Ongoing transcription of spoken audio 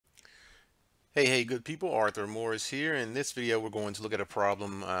Hey, good people. Arthur Morris here. In this video, we're going to look at a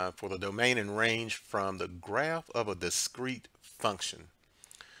problem for the domain and range from the graph of a discrete function.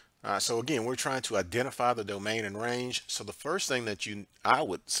 So again, we're trying to identify the domain and range. So the first thing that I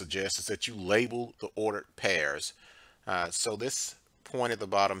would suggest is that you label the ordered pairs. So this point at the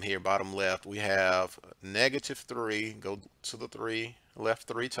bottom here, bottom left, we have -3. Go to the 3, left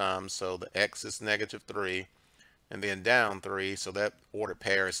 3 times. So the x is -3, and then down 3. So that ordered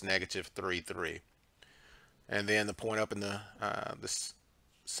pair is -3, 3. And then the point up in this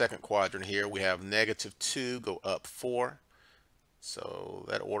second quadrant here, we have -2 go up 4. So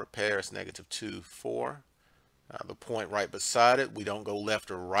that ordered pair is -2, 4. The point right beside it, we don't go left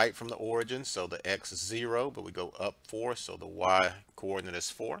or right from the origin, so the x is 0, but we go up 4, so the y coordinate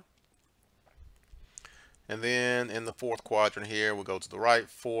is 4. And then in the fourth quadrant here, we go to the right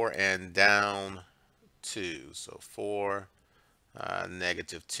 4 and down 2, so 4,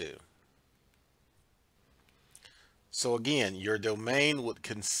 -2. So again, your domain would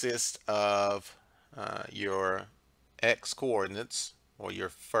consist of your x coordinates, or your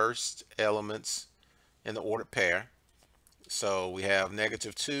first elements in the ordered pair. So we have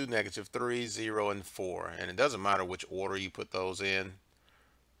 -2, -3, 0, and 4. And it doesn't matter which order you put those in.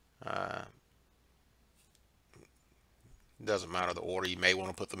 It doesn't matter the order. You may want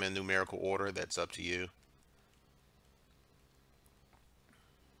to put them in numerical order. That's up to you.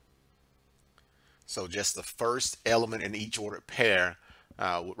 So just the first element in each ordered pair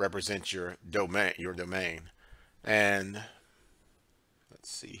would represent your domain. And let's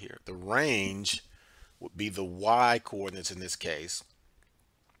see here. The range would be the y coordinates in this case.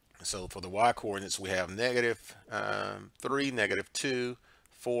 So for the y coordinates, we have -3, -2,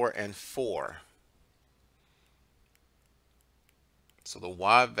 4, and 4. So the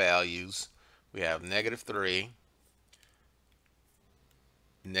y values, we have -3,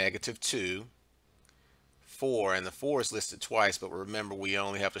 -2, 4, and the 4 is listed twice, but remember we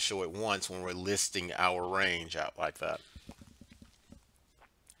only have to show it once when we're listing our range out like that.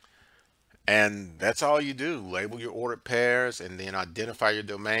 And that's all you do. Label your ordered pairs and then identify your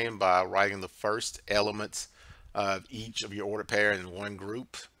domain by writing the first elements of each of your ordered pair in one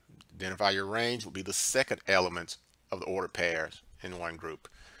group. Identify your range will be the second element of the ordered pairs in one group.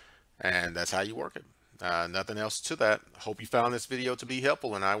 And that's how you work it. Nothing else to that. Hope you found this video to be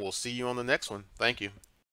helpful, and I will see you on the next one. Thank you.